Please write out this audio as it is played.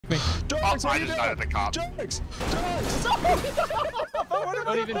me. Jorgs, I just died at the cop. Jorgs!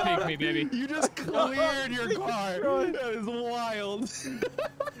 Don't even peek me, baby. You just cleared your car. That is wild.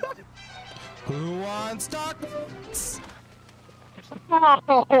 Who wants tacos?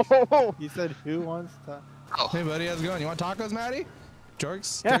 He said, "Who wants to?" Hey, buddy, how's it going? You want tacos, Matty?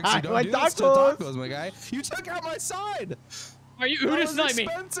 Jorgs? Yeah, Jorgs, you don't I do like this to tacos. tacos, my guy. You took out my side. Are you who just sniped me?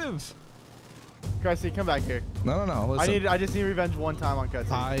 Expensive. Cressy, come back here. No. Listen. I just need revenge one time on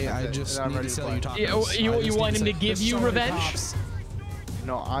Cressy. I just need to sell you tacos. You want him to give you revenge?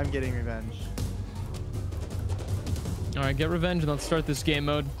 No, I'm getting revenge. All right, get revenge and let's start this game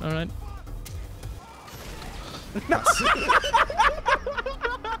mode. All right.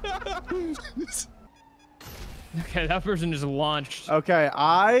 Okay, that person just launched. Okay,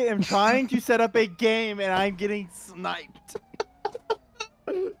 I am trying to set up a game and I'm getting sniped.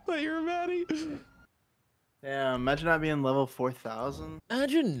 You're Matty. Damn, imagine not being level 4,000.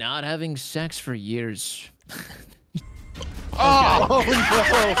 Imagine not having sex for years. Oh,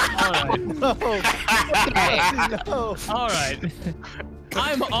 no. No. All right.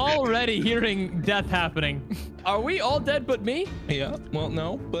 I'm already hearing death happening. Are we all dead but me? Yeah. Well,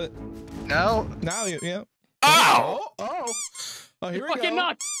 no, but No. now yeah. Ow! Oh, here we go. Fucking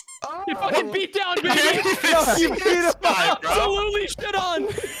nuts. Oh. You fucking beat down, baby. You beat him up. Absolutely shit on.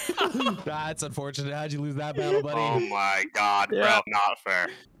 That's unfortunate. How'd you lose that battle, buddy? Oh my god, bro. Not fair.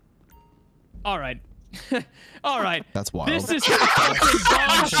 All right. All right. That's wild. This is some dog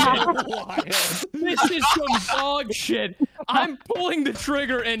shit. This is some dog shit. I'm pulling the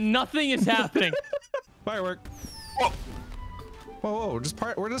trigger and nothing is happening. Firework. Whoa. Whoa, we're just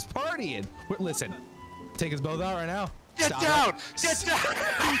partying. Listen, take us both out right now. Get down! Get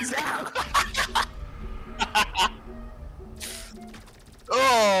down!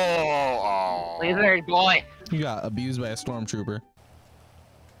 Oh! Lizard boy. You got abused by a stormtrooper.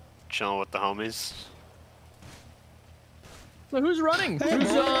 Chilling with the homies. So who's running? Hey, Who's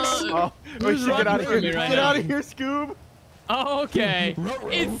Oh, who's get out of here! running right Get now? out of here, Scoob! Oh, okay.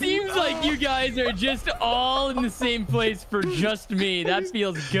 It seems like you guys are just all in the same place for just me. That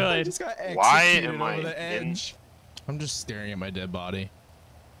feels good. Just got Why executed am over I the edge? I'm just staring at my dead body.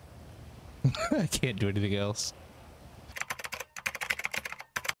 I can't do anything else.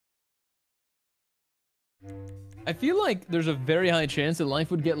 I feel like there's a very high chance that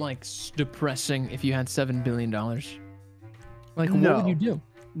life would get like depressing if you had $7 billion. Like, No. what would you do?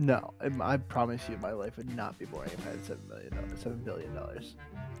 No, I promise you, my life would not be boring if I had $7 billion.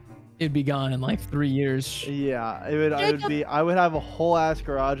 It'd be gone in like 3 years. Yeah, it would. I would be. I would have a whole ass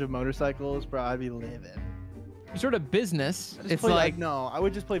garage of motorcycles, bro. I'd be living. Sort of business. It's Play, like no, I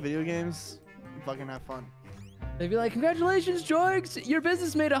would just play video games, and fucking have fun. they'd be like, "Congratulations, Jorgs! Your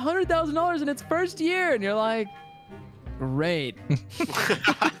business made $100,000 in its first year," and you're like, "Great."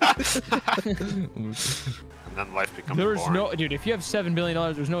 And then life becomes There's boring. no, dude. If you have $7 billion,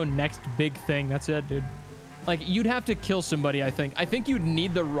 there's no next big thing. That's it, dude. Like, you'd have to kill somebody. I think you'd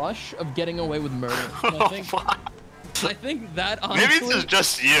need the rush of getting away with murder. And I think that honestly. Maybe this is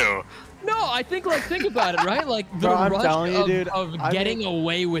just you. No, I think like think about it, right? Like the Bro, I'm rush telling you, dude, of getting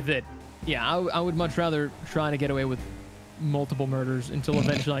away with it. Yeah, I would much rather try to get away with multiple murders until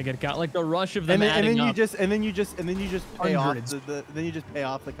eventually I get caught. Like the rush of them and then adding you up. just pay off Hundreds. then you just pay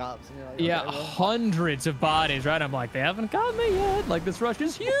off the cops. And you're like, Yeah, okay, well. hundreds of bodies, right? I'm like, they haven't got me yet. Like this rush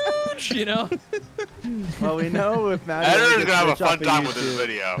is huge, you know? Well, we know if Matty Editor's ever gonna have a gets rich fun off of time with this YouTube-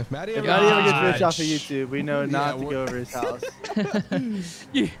 video. If Matty If ever, Matty ever gets rich God. off of YouTube, we know not to go over his house.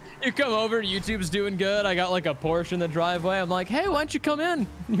 You come over, YouTube's doing good. I got like a Porsche in the driveway. I'm like, hey, why don't you come in?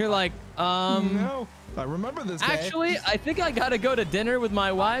 And you're like, no, I remember this guy. actually, I think I gotta go to dinner with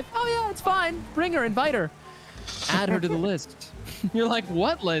my wife. Oh yeah, it's fine. Bring her, invite her. Add her to the list. You're like,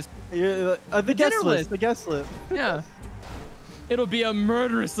 what list? The guest dinner list. list. The guest list. Yeah. It'll be a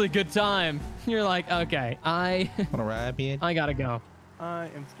murderously good time. You're like, okay, I Wanna ride, man? gotta go. I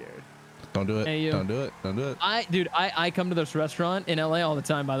am scared. Don't do it. Hey, you. Don't do it. Don't do it. I come to this restaurant in LA all the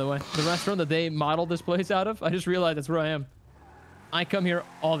time, by the way. The restaurant that they modeled this place out of. I just realized that's where I am. I come here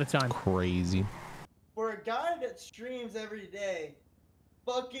all the time. Crazy. For a guy that streams every day,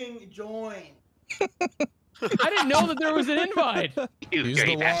 fucking join. I didn't know that there was an invite. You Use the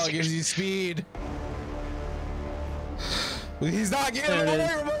dirty wall, bastard. gives you speed. He's not getting There it is.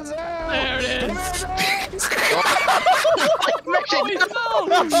 everyone's out. There it is.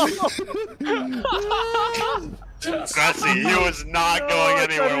 Cressy, he was not going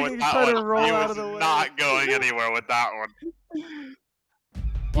anywhere with that trying to one. roll He out was of the way. not going anywhere with that one.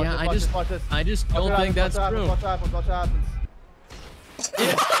 Yeah, I just don't think that's true. Watch what happens.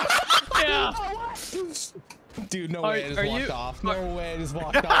 Yeah. Dude, no way I just walked off. No way I just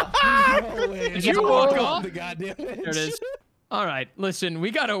walked off. No way. Did you walk off? The goddamn There it is. All right, listen, we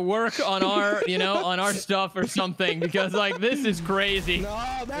got to work on our, on our stuff or something because like this is crazy. No,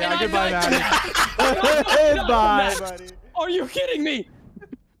 Yeah, goodbye, Matty. Goodbye, buddy. Are you kidding me?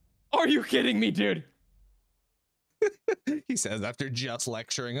 Are you kidding me, dude? He says after just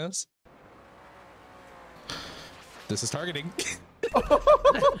lecturing us. This is targeting.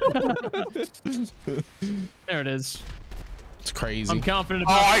 There it is. It's crazy. I'm confident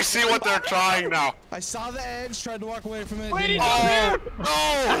Oh, about I see what they're trying now. I saw the edge, tried to walk away from it. Wait, he's Oh, up here!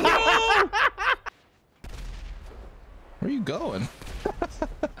 no! Where are you going?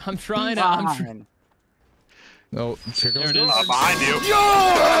 I'm trying to. I'm Fine. Oh, here There goes it is. Behind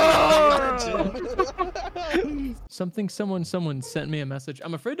you. Someone sent me a message.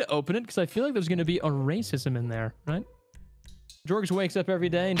 I'm afraid to open it because I feel like there's going to be a racism in there, right? Jorgs wakes up every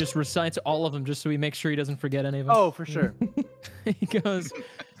day and just recites all of them just so he makes sure he doesn't forget any of them. Oh, for sure. He goes,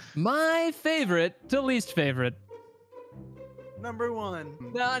 my favorite to least favorite. Number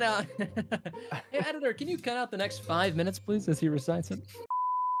 1. No. Hey, editor, can you cut out the next 5 minutes, please, as he recites it?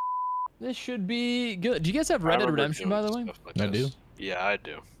 This should be good. Do you guys have Red Dead Redemption, by the way? I do. Yeah, I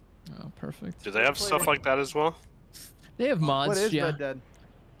do. Oh, perfect. Do they have stuff like that as well? They have mods, What is yeah. Red Dead?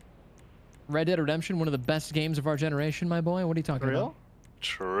 Red Dead Redemption, one of the best games of our generation, my boy. What are you talking For real? about?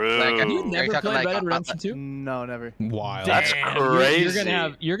 True. You Are you never talking played like Red Dead Redemption 2? No, never. Wild. That's Damn,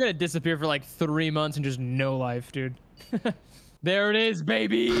 crazy. You're gonna disappear for like 3 months and just no life, dude. There it is,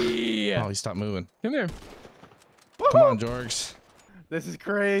 baby. Oh, he stopped moving. Come here. Come on, Jorgs. This is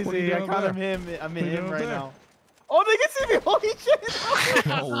What are you crazy. doing I caught there? him. I'm in What are you him doing right there? now. Oh, they can see me. Holy shit.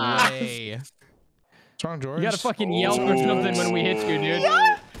 No way. What's wrong, Jorgs? You gotta fucking yell or something when we hit you, dude.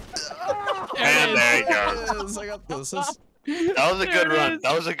 And there you go. I got this. That was a good There it run. is.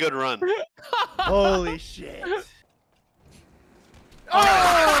 That was a good run. Holy shit.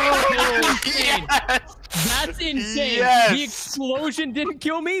 Oh, insane. Yes! That's insane. Yes! The explosion didn't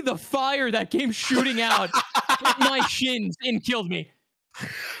kill me. The fire that came shooting out hit my shins and killed me.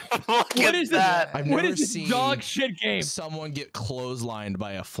 Look What at is that. I've What never is this seen dog shit game? someone get clotheslined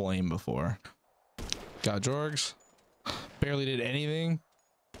by a flame before. Got Jorgs. Barely did anything.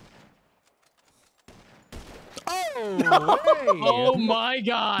 Oh, hey. Oh my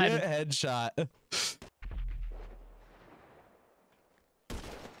god. Get headshot.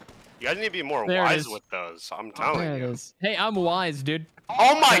 You guys need to be more There it wise is. with those. I'm There telling it you. is. Hey, I'm wise, dude.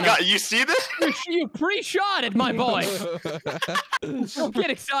 Oh my god, you see this? You pre-shot it, my boy. Don't get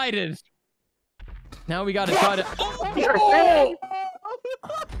excited. Now we gotta try to. Oh!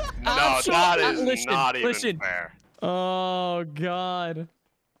 No, that is not even listen. fair. Oh god.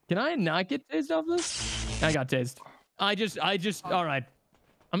 Can I not get tased off this? I got tased. I just. All right.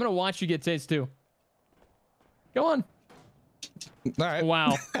 I'm gonna watch you get tased too. Go on. All right.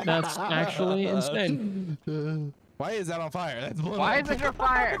 Wow, that's actually insane. Why is that on fire? That's blowing Why up. is it on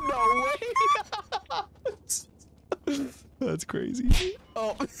fire? No way. That's crazy.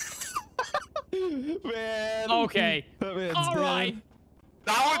 Oh. Man. Okay. That man's All dead. right.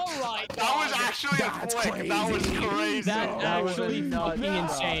 That was, All right, that was dog. actually That's a flick. That was crazy. crazy. That's That was actually nuts, fucking dog.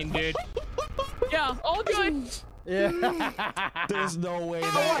 insane, dude. Yeah, all good. Yeah. There's no way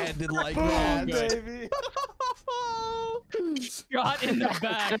that ended like that. Baby. Shot in the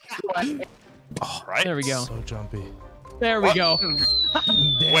back. Right? There we go. So jumpy. There we What? go.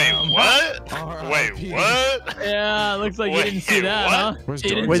 Wait, what? R.I.P. Wait, what? Yeah, looks like you Wait, didn't see that, what? huh? Where's You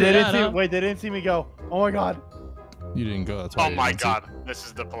George? didn't Wait, see they that, didn't see. huh? Wait, they didn't see me go. Oh my god. You didn't go. That's why Oh you my didn't see. god, this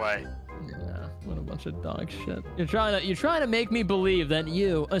is the play. Yeah, what a bunch of dog shit. You're trying to make me believe that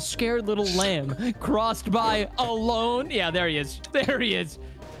you, a scared little lamb, crossed by alone. Yeah, there he is. There he is.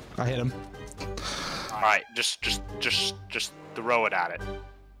 I hit him. All right, just throw it at it.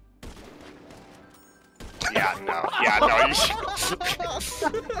 Yeah, no. Yeah, no. You should...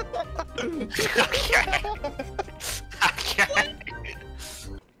 Okay. Okay.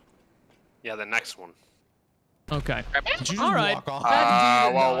 Yeah, the next one. Okay. Did you just All right. walk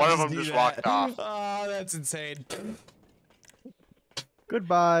off? Well, one of them do just that. walked off. Oh, that's insane.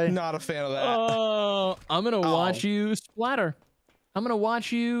 Goodbye. Not a fan of that. Oh, I'm gonna Ow. watch you splatter. I'm gonna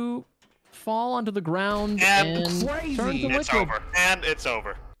watch you fall onto the ground And and crazy. turn to It's liquid. over. And it's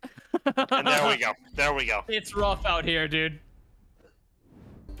over. And there we go. There we go. It's rough out here, dude.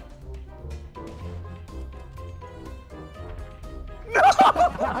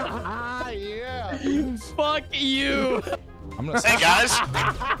 Yeah. Fuck you. I'm gonna Hey guys.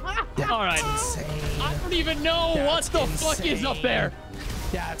 All right. insane. I don't even know what the fuck is up there.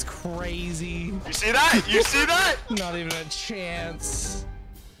 That's crazy. You see that? You see that? Not even a chance.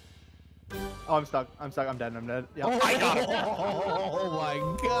 Oh, I'm stuck. I'm stuck. I'm dead. I'm dead. Yeah. I got him. Oh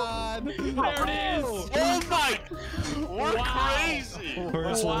my god. There it is. Oh my! We're Wow. crazy.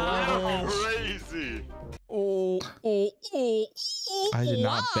 First Wow. one. Crazy. Oh. I did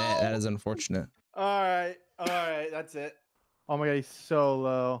not bet. That is unfortunate. All right. All right. That's it. Oh my god, he's so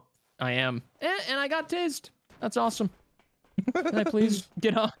low. I am. And I got tased. That's awesome. Can I please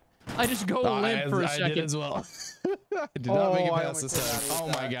get up? I just go limp for a I second. did as well. I did not make it Oh, I past this almost time. did Oh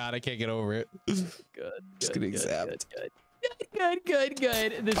not my eat god, I can't get over it. Good. Just getting zapped.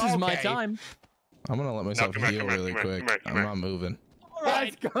 Good. This is my Okay. time. I'm gonna let myself come here, heal come here, really come here, quick. come here, come I'm here. not moving. All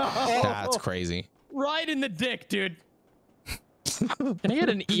right. Let's go. That's crazy. Right in the dick, dude. Can I get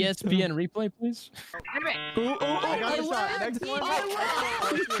an ESPN replay, please? I got the shot. Next one.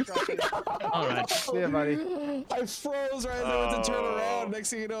 All right. See ya, buddy. I froze right as I went to turn around. Next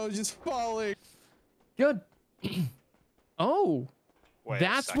thing you know, I was just falling. Good. Oh, Wait a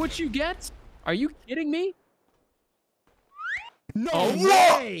that's what second. you get? Are you kidding me? No Oh,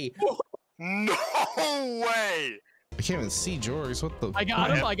 way! No way! I can't even see George. What the? I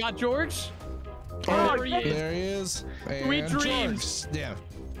got him. I got George. Oh, There he is. there he is. Sweet And dreams. George. Yeah.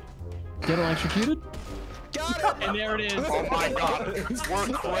 Get electrocuted. Got it. And there it is. Oh my god.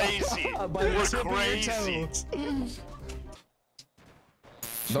 We're crazy. By the We're tip of your crazy. toes.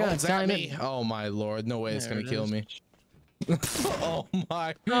 gotta Don't zap time me. it. Oh my lord. No way it's There gonna it kill is. me. Oh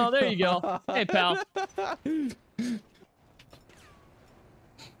my. Oh, there you go. Hey, pal.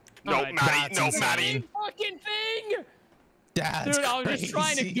 No, All right, Maddie. that's No, insane. Maddie. Fucking thing. That's Dude, I was just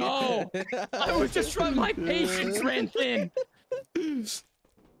trying to crazy. go. I was just trying. My patience ran thin.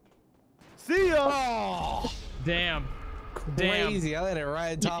 See ya. Oh, Damn. Damn. crazy. I let it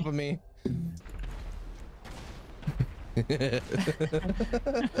right on top of me.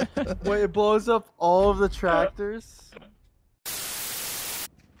 Wait, it blows up all of the tractors.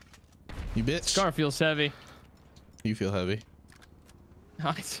 You bitch. Scar feels heavy. You feel heavy.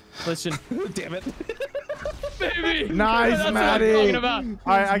 Nice. Listen, Damn it. baby. Nice, That's Maddie. what I'm talking about.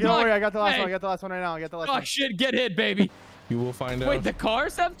 All right, don't worry. I got the last Hey. one. I got the last one right now. I got the last Oh one. shit, get hit, baby. You will find out. Wait, the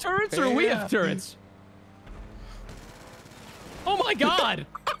cars have turrets or we Yeah. have turrets? Oh my god.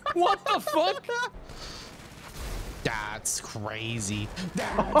 What the fuck? That's crazy.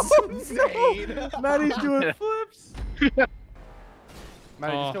 Oh, That's insane. no. Maddie's doing flips. Maddie,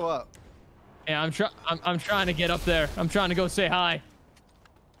 Oh. just go up. Yeah, I'm trying to get up there. I'm trying to go say hi.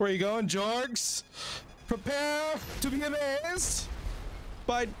 Where you going, Jorgs? Prepare to be amazed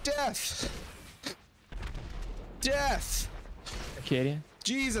by death. Death. Arcadia.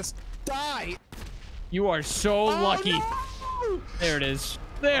 Jesus, die. You are so lucky. Oh, no! There it is.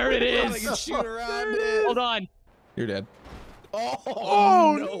 There it I is. can shoot around it. Hold on. You're dead. Oh,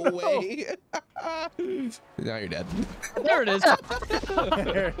 Oh, no, no. way. Now you're dead. There it is.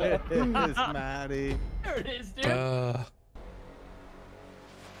 There it is, Maddie. There it is, dude.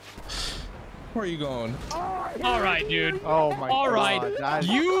 Where are you going? All right, dude. Oh my All god. right. That-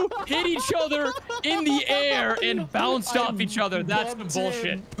 You hit each other in the air and bounced off each other. That's some Bumped bullshit.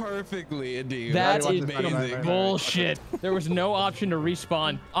 in Perfectly, indeed. That Maddie is wants to amazing. come back. bullshit. There was no option to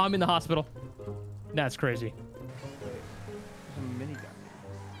respawn. I'm in the hospital. That's crazy. There's a minigun.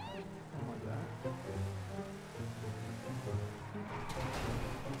 I want that.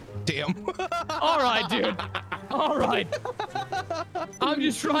 Damn. All right, dude. All right. I'm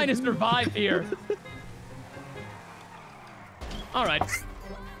just trying to survive here. All right.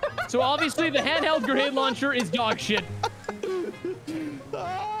 So obviously the handheld grenade launcher is dog shit.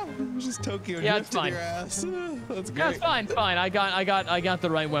 Just Tokyo Yeah, it's drifted fine. your ass. That's great. Yeah, it's fine, fine. I got the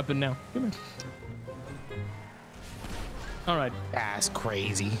right weapon now. Come here. All right. That's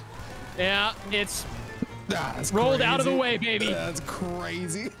crazy. Yeah, it's That's rolled out of the crazy. way, baby. That's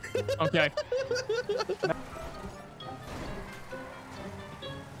crazy. Okay.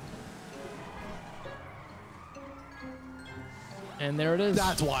 And there it is.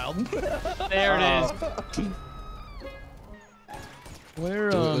 That's wild. There it is. Where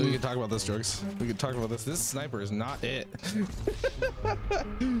We can talk about this, Jokes. We can talk about this. This sniper is not it.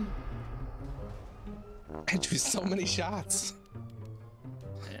 I drew so many shots.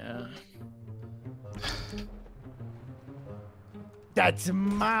 Yeah. That's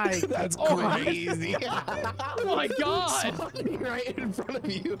my. That's Oh my- crazy. Oh my god! Spawning right in front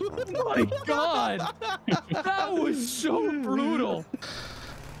of you. Oh my god! That was so brutal.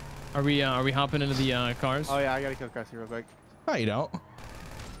 Are we hopping into the cars? Oh yeah, I gotta kill Cressy real quick. No, you don't.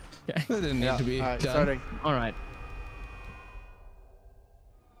 Okay. That didn't need to be All right, done. starting. All right.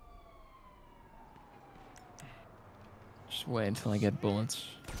 Just wait until I get bullets.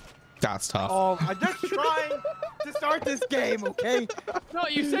 That's tough. Oh, I'm just trying. to start this game, okay? No,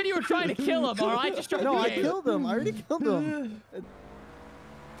 you said you were trying to kill him, all right? Just try No, to I killed him. I already killed him.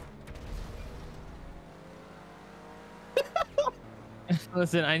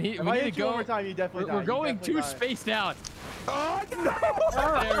 Listen, we need to go. One more time, you definitely die. We're going too spaced out. Oh, no!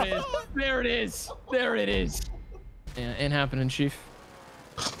 There it is. There it is. There it is. Yeah, ain't happening, Chief.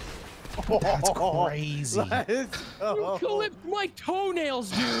 That's crazy. Let's go. You clipped my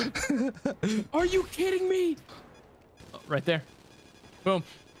toenails, dude. Are you kidding me? Oh, right there. Boom.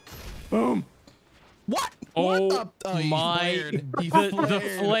 Boom. What? Oh, what the? Oh, my. He The flared.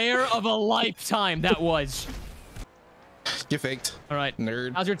 flare of a lifetime that was. You faked. All right.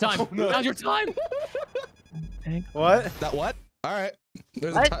 Nerd. How's your time? Oh, no. How's your time? What? That what? All right.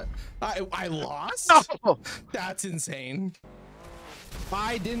 There's What? a time. I lost? No. That's insane.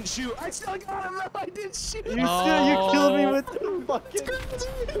 I didn't shoot. I still got him. I didn't shoot. You killed me with the fucking.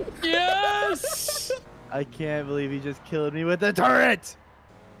 Yes. I can't believe he just killed me with the turret.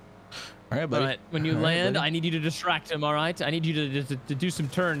 All right, All buddy. right. When you All right, land, buddy. I need you to distract him. All right. I need you to do some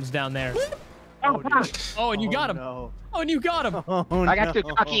turns down there. Oh, dude. Oh, and you got him. No. Oh, and you got him. Oh, I got too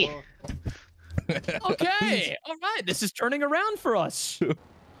no. cocky. Okay. All right. This is turning around for us.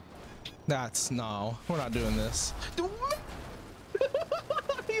 That's no. We're not doing this.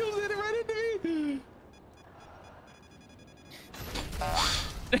 He was in it right into me.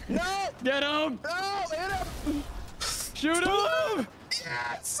 No! Get him. No! Hit him! Shoot him.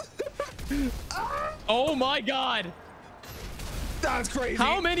 Yes! Oh my God. That's crazy.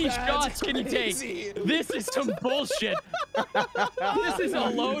 How many That's shots can you take? crazy. This is some bullshit. This is a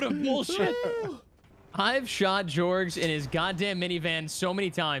load of bullshit. I've shot Jorgs in his goddamn minivan so many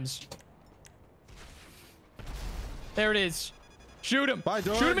times. There it is. Shoot him. Bye,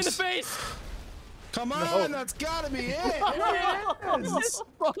 Shoot him in the Jorgs. face. Come on, No. that's gotta be it. Yes.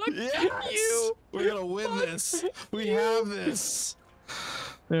 Fuck Yes. you. We're gonna win this. We have this.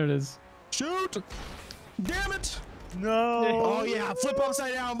 There it is. Shoot! Damn it! No. Oh yeah, flip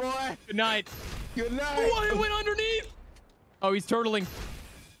upside down, boy. Good night. Good night. Oh, it went underneath. Oh, he's turtling.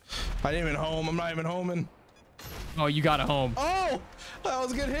 I didn't even home. I'm not even homing. Oh, you got a home. Oh, that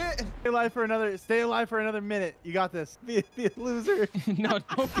was a good hit. Stay alive for another minute. You got this. Be a loser. No,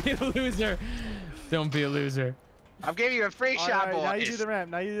 don't be a loser. Don't be a loser. I'm giving you a free All shot, right, boys. now you do the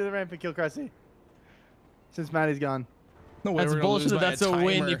ramp. Now you do the ramp and kill Cressy. Since Matty's gone. No way That's we're gonna lose bullshit. by That's a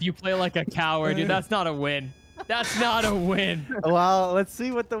win timer. if you play like a coward, dude. That's not a win. That's not a win. Well, let's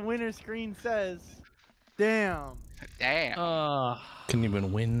see what the winner screen says. Damn. Damn. Couldn't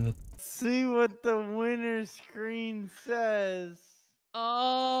even win. See what the winner screen says.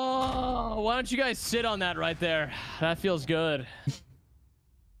 Oh, why don't you guys sit on that right there? That feels good.